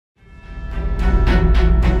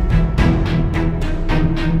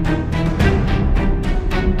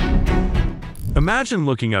Imagine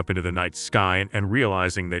looking up into the night sky and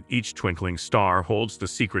realizing that each twinkling star holds the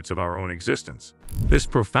secrets of our own existence. This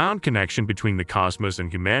profound connection between the cosmos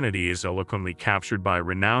and humanity is eloquently captured by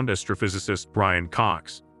renowned astrophysicist Brian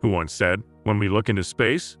Cox, who once said, "When we look into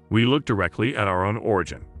space, we look directly at our own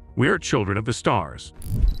origin. We are children of the stars."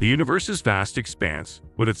 The universe's vast expanse,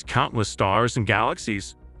 with its countless stars and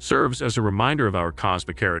galaxies, serves as a reminder of our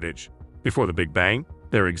cosmic heritage. Before the Big Bang,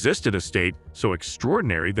 there existed a state so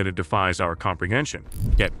extraordinary that it defies our comprehension.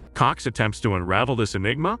 Yet, Cox attempts to unravel this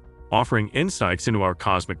enigma, offering insights into our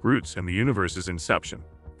cosmic roots and the universe's inception.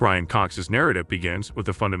 Brian Cox's narrative begins with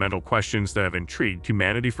the fundamental questions that have intrigued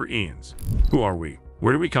humanity for eons. Who are we?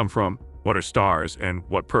 Where do we come from? What are stars, and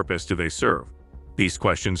what purpose do they serve? These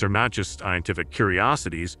questions are not just scientific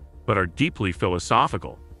curiosities, but are deeply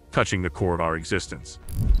philosophical, touching the core of our existence.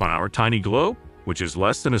 On our tiny globe, which is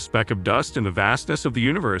less than a speck of dust in the vastness of the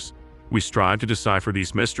universe, we strive to decipher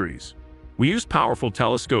these mysteries. We use powerful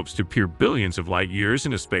telescopes to peer billions of light years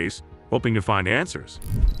into space, hoping to find answers.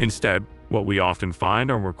 Instead, what we often find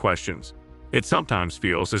are more questions. It sometimes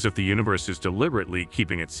feels as if the universe is deliberately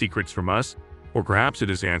keeping its secrets from us, or perhaps it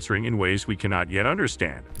is answering in ways we cannot yet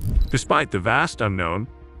understand. Despite the vast unknown,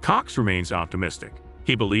 Cox remains optimistic.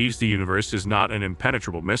 He believes the universe is not an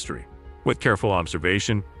impenetrable mystery. With careful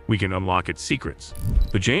observation, we can unlock its secrets.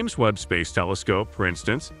 The James Webb Space Telescope, for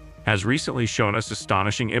instance, has recently shown us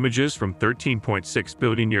astonishing images from 13.6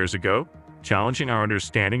 billion years ago, challenging our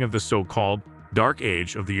understanding of the so-called dark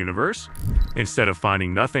age of the universe. Instead of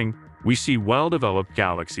finding nothing, we see well-developed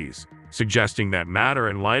galaxies, suggesting that matter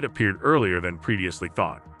and light appeared earlier than previously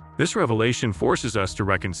thought. This revelation forces us to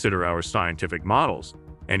reconsider our scientific models,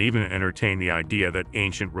 and even entertain the idea that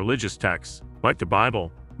ancient religious texts, like the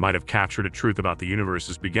Bible, might have captured a truth about the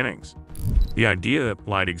universe's beginnings. The idea that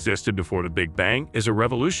light existed before the Big Bang is a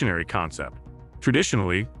revolutionary concept.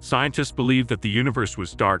 Traditionally, scientists believe that the universe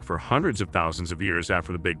was dark for hundreds of thousands of years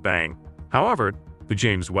after the Big Bang. However, the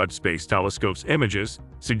James Webb Space Telescope's images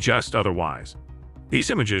suggest otherwise. These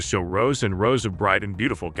images show rows and rows of bright and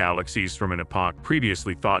beautiful galaxies from an epoch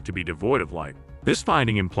previously thought to be devoid of light. This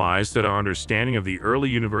finding implies that our understanding of the early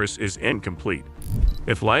universe is incomplete.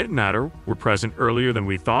 If light and matter were present earlier than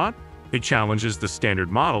we thought, it challenges the standard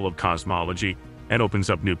model of cosmology and opens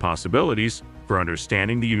up new possibilities for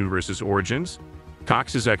understanding the universe's origins.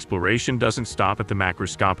 Cox's exploration doesn't stop at the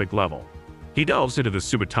macroscopic level. He delves into the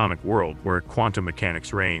subatomic world where quantum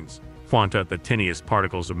mechanics reigns. Quanta, the tiniest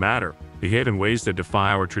particles of matter, behave in ways that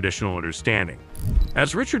defy our traditional understanding.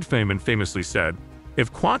 As Richard Feynman famously said,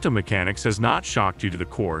 "If quantum mechanics has not shocked you to the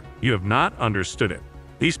core, you have not understood it."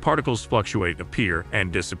 These particles fluctuate, appear,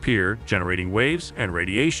 and disappear, generating waves and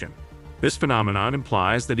radiation. This phenomenon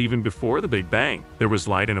implies that even before the Big Bang, there was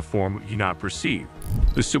light in a form we cannot perceive.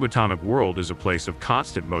 The subatomic world is a place of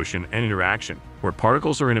constant motion and interaction, where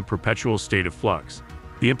particles are in a perpetual state of flux.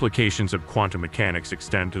 The implications of quantum mechanics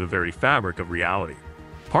extend to the very fabric of reality.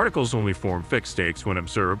 Particles only form fixed states when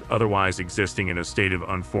observed, otherwise existing in a state of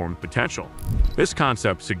unformed potential. This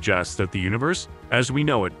concept suggests that the universe, as we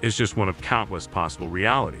know it, is just one of countless possible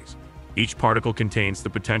realities. Each particle contains the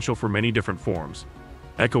potential for many different forms,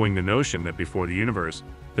 echoing the notion that before the universe,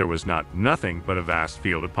 there was nothing but a vast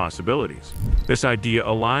field of possibilities. This idea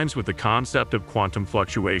aligns with the concept of quantum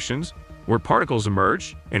fluctuations, where particles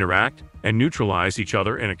emerge, interact, and neutralize each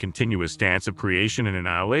other in a continuous dance of creation and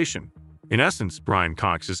annihilation. In essence, Brian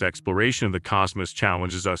Cox's exploration of the cosmos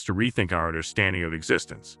challenges us to rethink our understanding of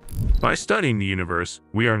existence. By studying the universe,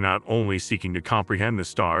 we are not only seeking to comprehend the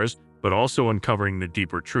stars, but also uncovering the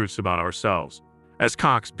deeper truths about ourselves. As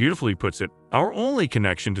Cox beautifully puts it, our only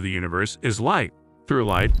connection to the universe is light. Through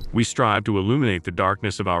light, we strive to illuminate the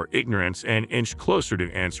darkness of our ignorance and inch closer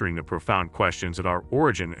to answering the profound questions of our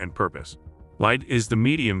origin and purpose. Light is the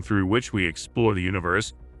medium through which we explore the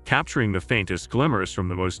universe, capturing the faintest glimmers from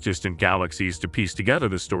the most distant galaxies to piece together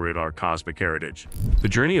the story of our cosmic heritage. The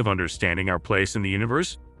journey of understanding our place in the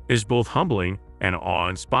universe is both humbling and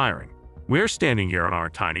awe-inspiring. We are standing here on our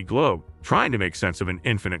tiny globe, trying to make sense of an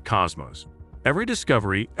infinite cosmos. Every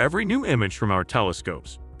discovery, every new image from our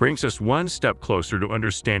telescopes, brings us one step closer to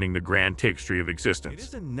understanding the grand tapestry of existence. It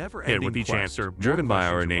is a never-ending Yet with each quest, answer, more driven by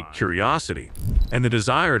our questions innate arise. curiosity and the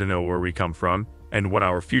desire to know where we come from and what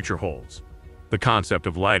our future holds. The concept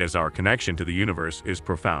of light as our connection to the universe is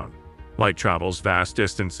profound. Light travels vast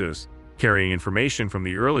distances, carrying information from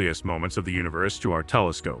the earliest moments of the universe to our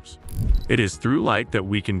telescopes. It is through light that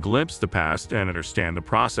we can glimpse the past and understand the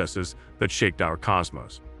processes that shaped our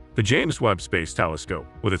cosmos. The James Webb Space Telescope,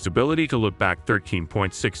 with its ability to look back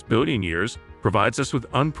 13.6 billion years, provides us with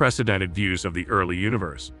unprecedented views of the early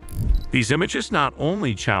universe. These images not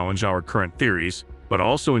only challenge our current theories, but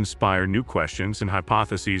also inspire new questions and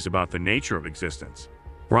hypotheses about the nature of existence.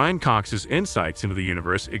 Brian Cox's insights into the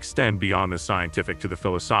universe extend beyond the scientific to the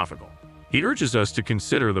philosophical. He urges us to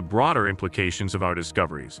consider the broader implications of our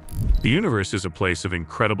discoveries. The universe is a place of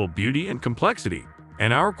incredible beauty and complexity,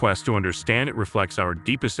 and our quest to understand it reflects our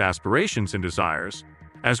deepest aspirations and desires.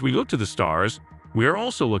 As we look to the stars, we are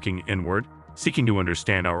also looking inward, seeking to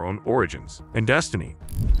understand our own origins and destiny.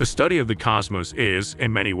 The study of the cosmos is,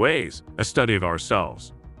 in many ways, a study of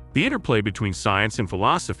ourselves. The interplay between science and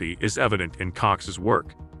philosophy is evident in Cox's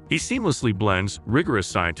work. He seamlessly blends rigorous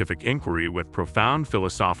scientific inquiry with profound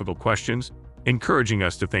philosophical questions, encouraging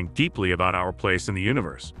us to think deeply about our place in the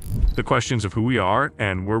universe. The questions of who we are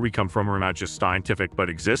and where we come from are not just scientific but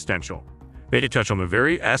existential. They touch on the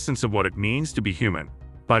very essence of what it means to be human.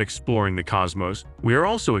 By exploring the cosmos, we are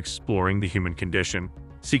also exploring the human condition,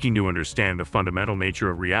 seeking to understand the fundamental nature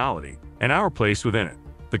of reality and our place within it.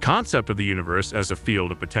 The concept of the universe as a field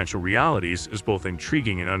of potential realities is both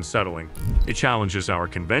intriguing and unsettling. It challenges our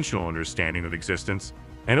conventional understanding of existence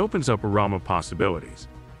and opens up a realm of possibilities.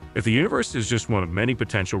 If the universe is just one of many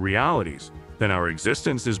potential realities, then our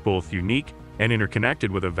existence is both unique and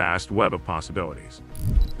interconnected with a vast web of possibilities.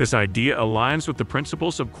 This idea aligns with the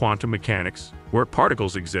principles of quantum mechanics, where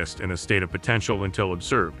particles exist in a state of potential until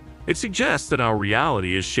observed. It suggests that our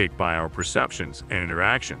reality is shaped by our perceptions and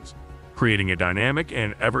interactions, creating a dynamic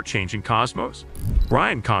and ever-changing cosmos.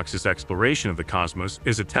 Brian Cox's exploration of the cosmos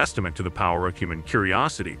is a testament to the power of human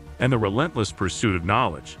curiosity and the relentless pursuit of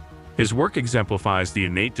knowledge. His work exemplifies the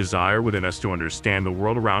innate desire within us to understand the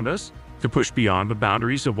world around us, to push beyond the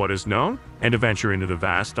boundaries of what is known, and to venture into the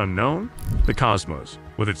vast unknown. The cosmos,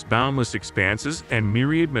 with its boundless expanses and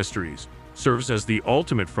myriad mysteries, serves as the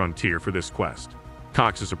ultimate frontier for this quest.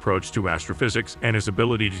 Cox's approach to astrophysics and his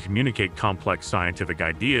ability to communicate complex scientific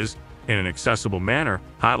ideas in an accessible manner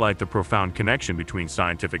highlight the profound connection between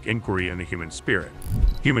scientific inquiry and the human spirit.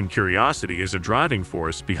 Human curiosity is a driving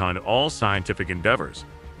force behind all scientific endeavors.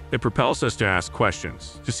 It propels us to ask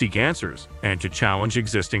questions, to seek answers, and to challenge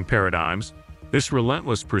existing paradigms. This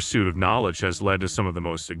relentless pursuit of knowledge has led to some of the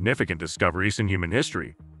most significant discoveries in human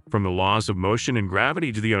history, from the laws of motion and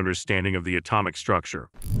gravity to the understanding of the atomic structure.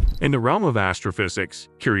 In the realm of astrophysics,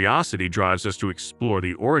 curiosity drives us to explore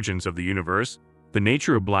the origins of the universe, the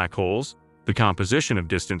nature of black holes, the composition of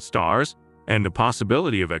distant stars, and the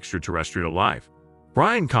possibility of extraterrestrial life.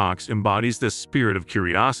 Brian Cox embodies this spirit of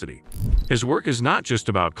curiosity. His work is not just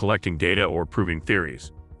about collecting data or proving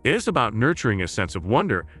theories. It is about nurturing a sense of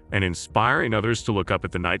wonder and inspiring others to look up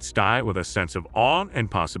at the night sky with a sense of awe and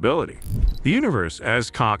possibility. The universe, as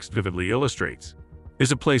Cox vividly illustrates,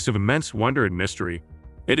 is a place of immense wonder and mystery.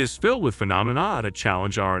 It is filled with phenomena that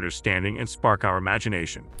challenge our understanding and spark our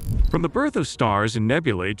imagination. From the birth of stars and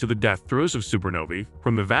nebulae to the death throes of supernovae,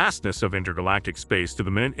 from the vastness of intergalactic space to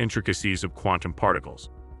the minute intricacies of quantum particles,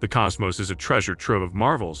 the cosmos is a treasure trove of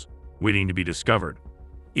marvels waiting to be discovered.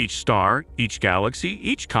 Each star, each galaxy,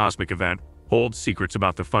 each cosmic event holds secrets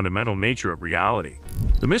about the fundamental nature of reality.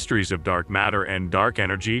 The mysteries of dark matter and dark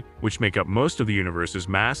energy, which make up most of the universe's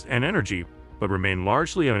mass and energy, but remain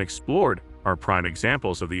largely unexplored, are prime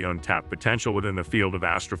examples of the untapped potential within the field of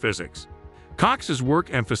astrophysics. Cox's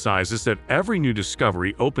work emphasizes that every new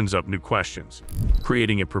discovery opens up new questions,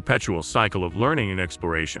 creating a perpetual cycle of learning and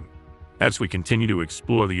exploration. As we continue to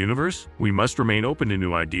explore the universe, we must remain open to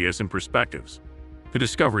new ideas and perspectives. The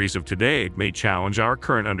discoveries of today may challenge our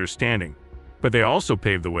current understanding, but they also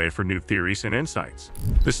pave the way for new theories and insights.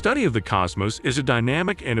 The study of the cosmos is a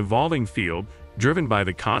dynamic and evolving field driven by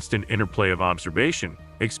the constant interplay of observation,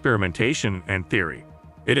 experimentation, and theory.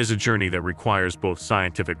 It is a journey that requires both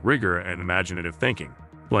scientific rigor and imaginative thinking.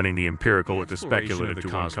 Blending the empirical with the speculative to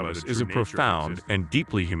uncover the true nature of existence is a profound and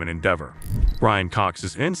deeply human endeavor. Brian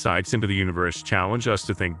Cox's insights into the universe challenge us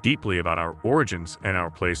to think deeply about our origins and our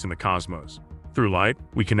place in the cosmos. Through light,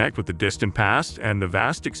 we connect with the distant past and the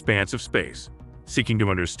vast expanse of space, seeking to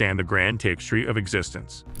understand the grand tapestry of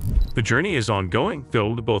existence. The journey is ongoing,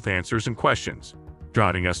 filled with both answers and questions,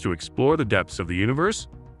 driving us to explore the depths of the universe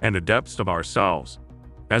and the depths of ourselves.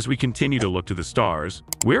 As we continue to look to the stars,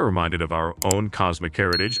 we are reminded of our own cosmic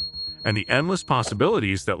heritage and the endless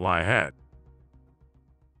possibilities that lie ahead.